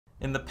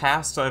In the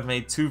past, I've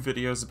made 2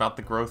 videos about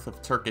the growth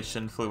of Turkish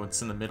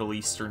influence in the Middle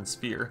Eastern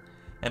sphere,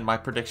 and my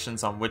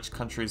predictions on which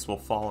countries will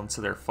fall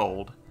into their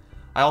fold.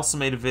 I also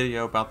made a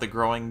video about the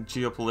growing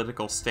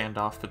geopolitical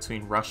standoff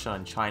between Russia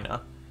and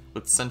China,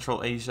 with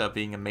Central Asia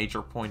being a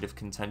major point of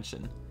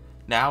contention.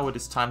 Now it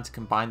is time to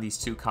combine these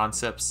 2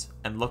 concepts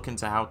and look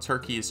into how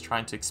Turkey is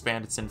trying to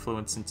expand its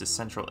influence into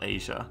Central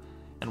Asia,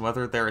 and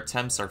whether their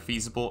attempts are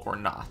feasible or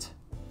not.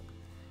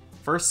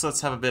 First,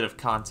 let's have a bit of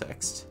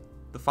context.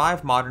 The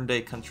 5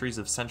 modern-day countries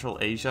of Central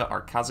Asia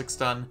are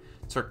Kazakhstan,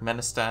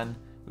 Turkmenistan,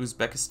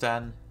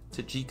 Uzbekistan,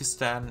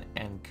 Tajikistan,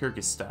 and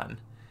Kyrgyzstan.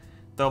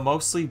 Though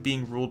mostly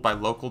being ruled by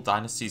local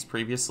dynasties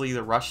previously,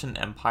 the Russian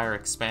Empire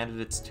expanded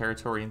its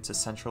territory into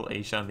Central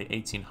Asia in the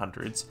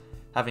 1800s,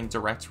 having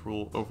direct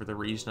rule over the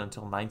region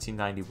until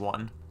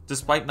 1991.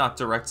 Despite not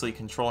directly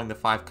controlling the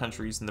 5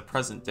 countries in the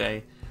present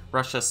day,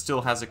 Russia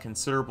still has a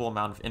considerable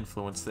amount of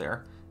influence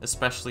there,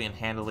 especially in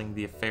handling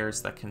the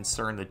affairs that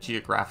concern the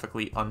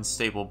geographically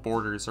unstable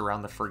borders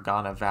around the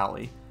Fergana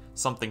Valley,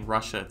 something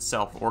Russia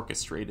itself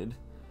orchestrated.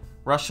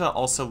 Russia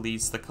also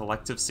leads the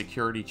Collective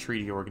Security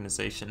Treaty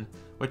Organization,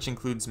 which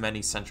includes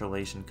many Central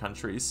Asian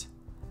countries.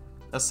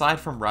 Aside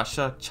from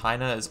Russia,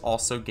 China is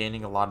also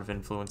gaining a lot of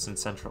influence in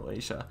Central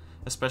Asia,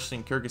 especially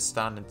in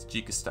Kyrgyzstan and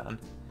Tajikistan.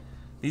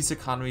 These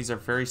economies are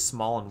very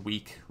small and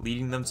weak,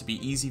 leading them to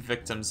be easy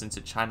victims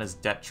into China's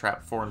debt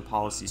trap foreign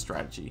policy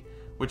strategy,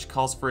 which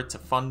calls for it to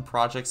fund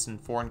projects in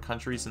foreign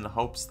countries in the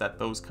hopes that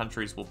those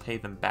countries will pay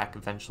them back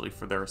eventually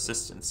for their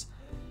assistance,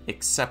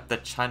 except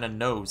that China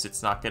knows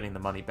it's not getting the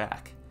money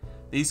back.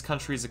 These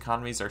countries'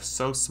 economies are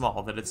so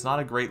small that it's not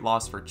a great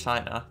loss for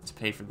China to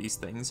pay for these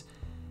things,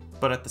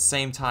 but at the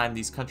same time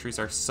these countries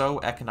are so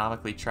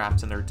economically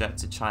trapped in their debt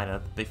to China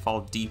that they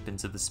fall deep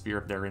into the sphere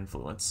of their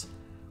influence.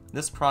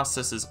 This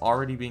process is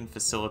already being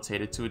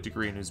facilitated to a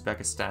degree in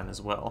Uzbekistan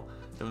as well,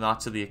 though not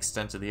to the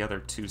extent of the other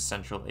 2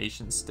 Central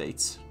Asian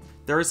states.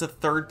 There is a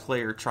 3rd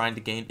player trying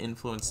to gain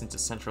influence into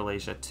Central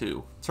Asia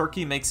too.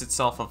 Turkey makes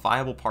itself a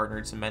viable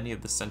partner to many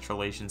of the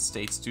Central Asian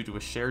states due to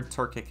a shared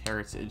Turkic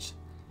heritage.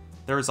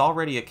 There is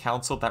already a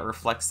council that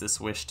reflects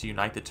this wish to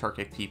unite the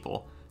Turkic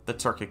people, the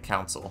Turkic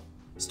Council.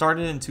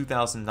 Started in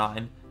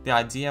 2009, the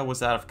idea was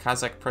that of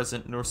Kazakh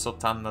President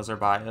Nursultan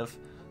Nazarbayev,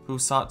 who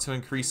sought to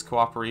increase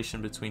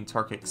cooperation between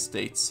Turkic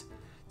states.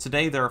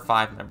 Today there are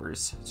 5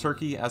 members: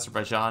 Turkey,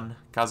 Azerbaijan,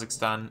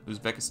 Kazakhstan,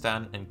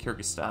 Uzbekistan, and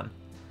Kyrgyzstan.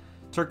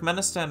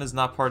 Turkmenistan is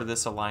not part of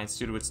this alliance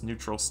due to its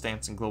neutral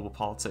stance in global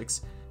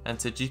politics, and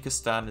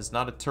Tajikistan is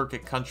not a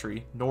Turkic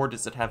country, nor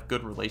does it have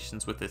good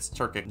relations with its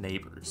Turkic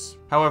neighbors.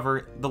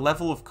 However, the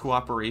level of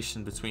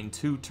cooperation between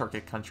 2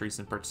 Turkic countries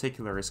in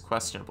particular is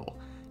questionable,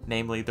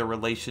 namely the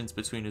relations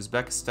between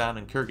Uzbekistan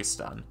and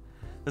Kyrgyzstan.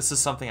 This is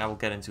something I will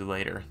get into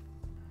later.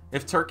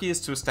 If Turkey is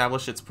to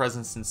establish its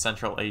presence in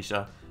Central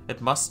Asia,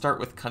 it must start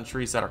with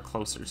countries that are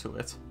closer to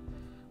it.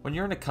 When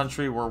you're in a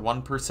country where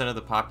 1% of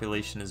the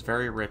population is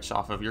very rich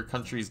off of your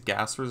country's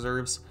gas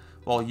reserves,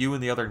 while you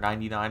and the other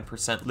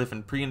 99% live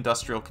in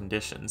pre-industrial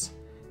conditions,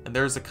 and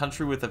there is a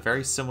country with a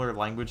very similar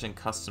language and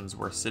customs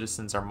where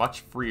citizens are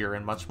much freer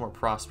and much more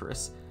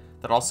prosperous,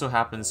 that also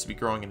happens to be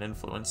growing in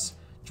influence,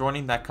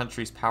 joining that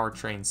country's power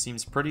train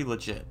seems pretty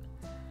legit.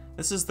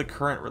 This is the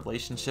current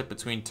relationship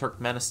between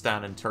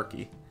Turkmenistan and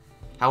Turkey.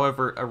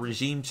 However, a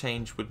regime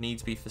change would need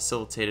to be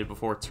facilitated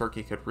before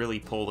Turkey could really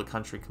pull the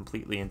country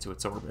completely into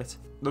its orbit.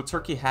 Though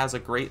Turkey has a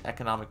great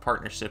economic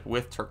partnership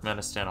with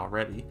Turkmenistan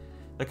already,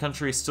 the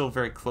country is still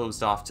very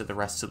closed off to the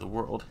rest of the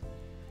world.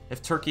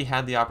 If Turkey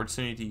had the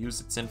opportunity to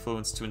use its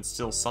influence to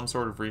instill some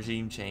sort of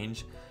regime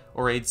change,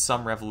 or aid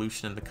some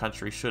revolution in the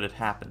country should it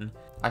happen,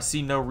 I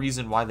see no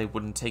reason why they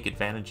wouldn't take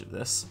advantage of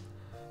this.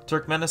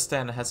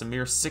 Turkmenistan has a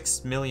mere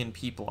 6 million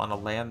people on a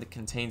land that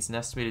contains an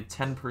estimated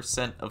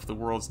 10% of the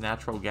world's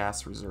natural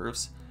gas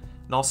reserves,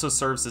 and also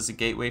serves as a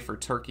gateway for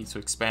Turkey to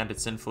expand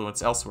its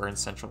influence elsewhere in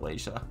Central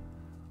Asia.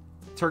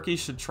 Turkey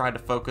should try to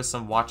focus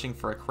on watching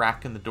for a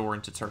crack in the door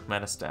into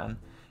Turkmenistan,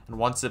 and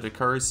once it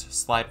occurs,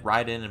 slide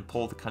right in and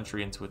pull the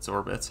country into its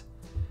orbit.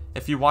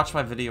 If you watch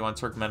my video on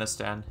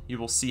Turkmenistan, you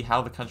will see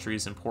how the country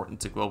is important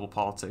to global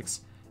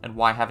politics, and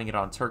why having it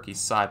on Turkey's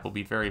side will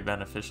be very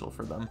beneficial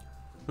for them.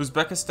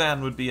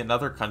 Uzbekistan would be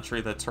another country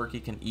that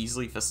Turkey can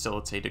easily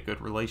facilitate a good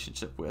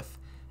relationship with,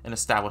 and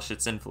establish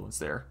its influence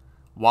there.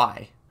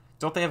 Why?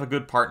 Don't they have a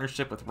good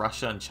partnership with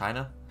Russia and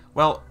China?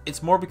 Well,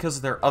 it's more because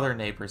of their other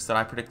neighbors that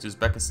I predict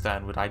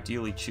Uzbekistan would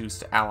ideally choose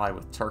to ally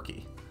with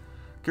Turkey.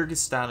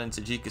 Kyrgyzstan and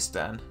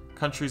Tajikistan,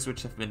 countries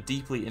which have been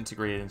deeply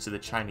integrated into the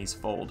Chinese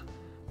fold,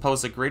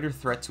 pose a greater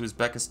threat to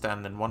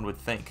Uzbekistan than one would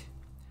think.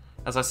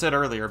 As I said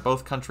earlier,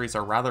 both countries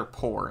are rather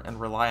poor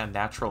and rely on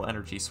natural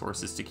energy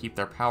sources to keep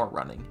their power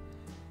running.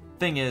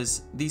 Thing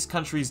is, these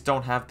countries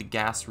don't have the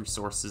gas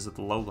resources of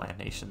the lowland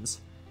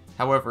nations.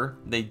 However,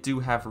 they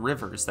do have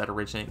rivers that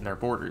originate in their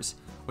borders,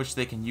 which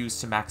they can use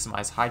to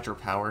maximize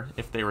hydropower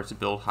if they were to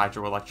build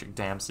hydroelectric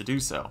dams to do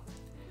so.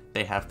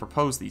 They have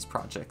proposed these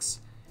projects.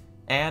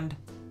 And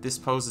this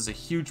poses a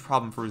huge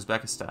problem for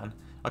Uzbekistan,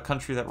 a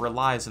country that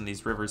relies on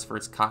these rivers for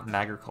its cotton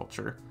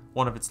agriculture,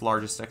 one of its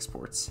largest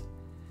exports.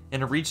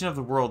 In a region of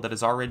the world that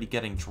is already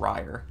getting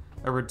drier,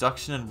 a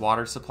reduction in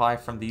water supply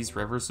from these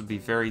rivers would be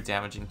very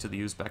damaging to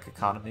the Uzbek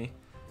economy.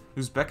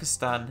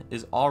 Uzbekistan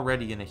is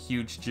already in a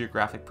huge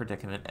geographic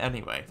predicament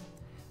anyway,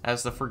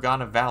 as the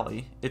Fergana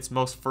Valley, its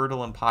most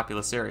fertile and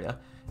populous area,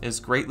 is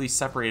greatly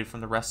separated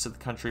from the rest of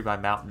the country by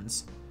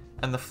mountains,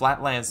 and the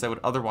flatlands that would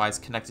otherwise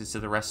connect it to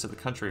the rest of the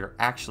country are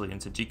actually in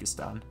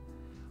Tajikistan.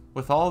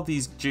 With all of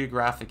these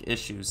geographic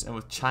issues, and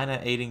with China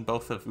aiding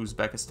both of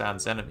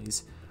Uzbekistan's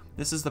enemies,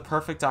 this is the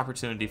perfect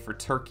opportunity for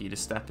Turkey to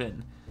step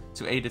in,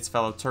 to aid its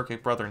fellow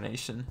Turkic brother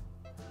nation.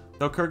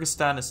 Though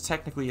Kyrgyzstan is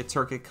technically a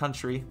Turkic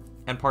country,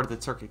 and part of the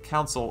Turkic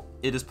Council,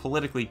 it is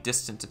politically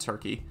distant to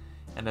Turkey,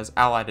 and has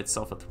allied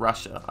itself with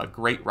Russia, a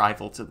great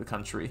rival to the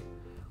country.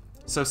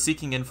 So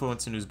seeking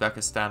influence in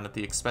Uzbekistan at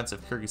the expense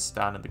of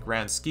Kyrgyzstan in the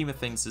grand scheme of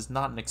things is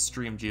not an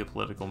extreme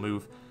geopolitical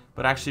move,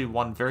 but actually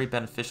one very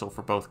beneficial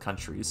for both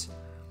countries.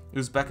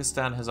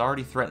 Uzbekistan has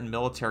already threatened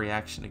military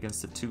action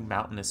against the two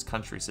mountainous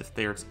countries if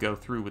they are to go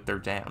through with their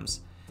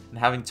dams, and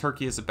having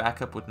Turkey as a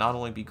backup would not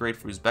only be great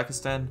for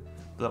Uzbekistan,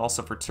 but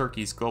also for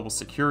Turkey's global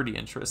security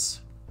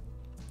interests.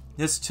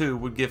 This too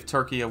would give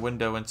Turkey a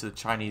window into the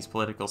Chinese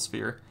political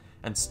sphere,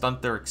 and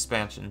stunt their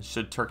expansion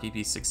should Turkey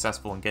be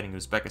successful in getting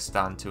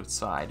Uzbekistan to its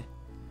side.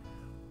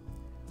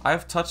 I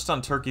have touched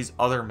on Turkey's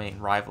other main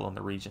rival in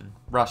the region,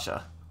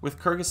 Russia, with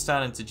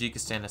Kyrgyzstan and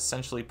Tajikistan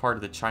essentially part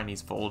of the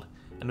Chinese fold,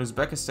 and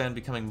Uzbekistan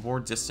becoming more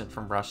distant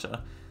from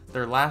Russia.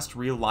 Their last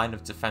real line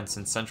of defense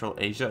in Central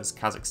Asia is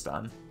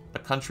Kazakhstan, a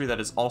country that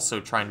is also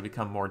trying to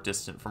become more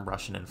distant from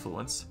Russian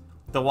influence.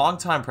 The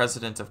longtime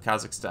president of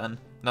Kazakhstan,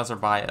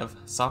 Nazarbayev,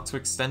 sought to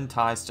extend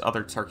ties to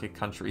other Turkic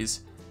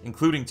countries,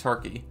 including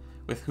Turkey,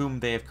 with whom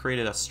they have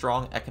created a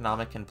strong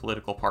economic and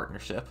political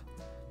partnership.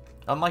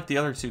 Unlike the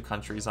other two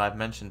countries I have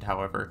mentioned,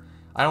 however,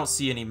 I don't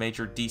see any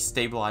major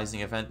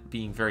destabilizing event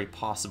being very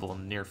possible in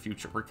the near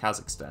future for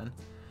Kazakhstan,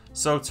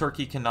 so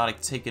Turkey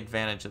cannot take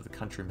advantage of the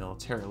country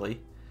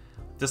militarily.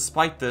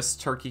 Despite this,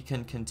 Turkey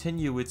can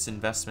continue its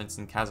investments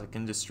in Kazakh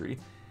industry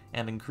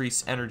and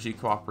increase energy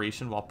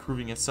cooperation while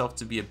proving itself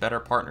to be a better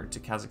partner to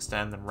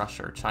Kazakhstan than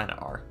Russia or China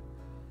are.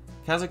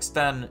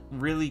 Kazakhstan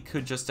really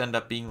could just end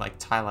up being like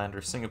Thailand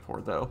or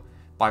Singapore, though,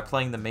 by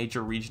playing the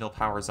major regional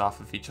powers off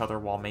of each other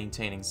while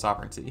maintaining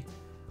sovereignty.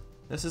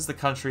 This is the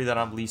country that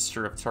I'm least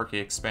sure of Turkey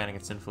expanding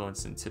its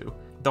influence into,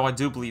 though I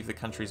do believe the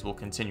countries will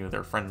continue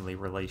their friendly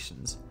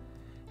relations.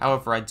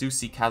 However, I do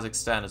see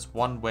Kazakhstan as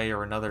one way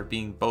or another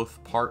being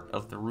both part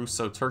of the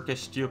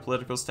Russo-Turkish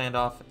geopolitical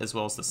standoff as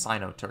well as the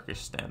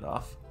Sino-Turkish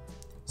standoff.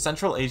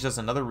 Central Asia is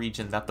another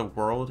region that the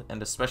world,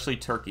 and especially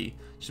Turkey,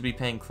 should be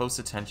paying close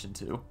attention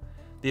to.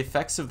 The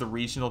effects of the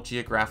regional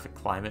geographic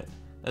climate,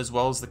 as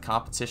well as the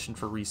competition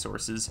for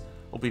resources,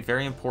 will be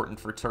very important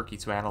for Turkey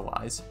to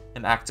analyze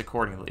and act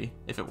accordingly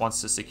if it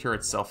wants to secure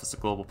itself as a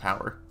global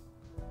power.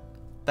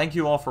 Thank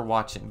you all for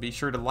watching. Be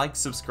sure to like,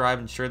 subscribe,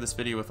 and share this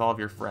video with all of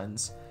your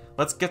friends.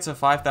 Let's get to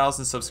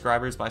 5,000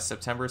 subscribers by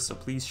September, so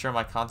please share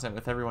my content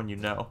with everyone you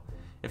know.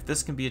 If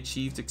this can be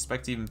achieved,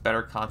 expect even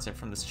better content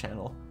from this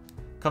channel.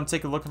 Come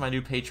take a look at my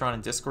new Patreon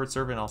and Discord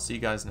server, and I'll see you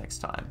guys next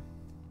time.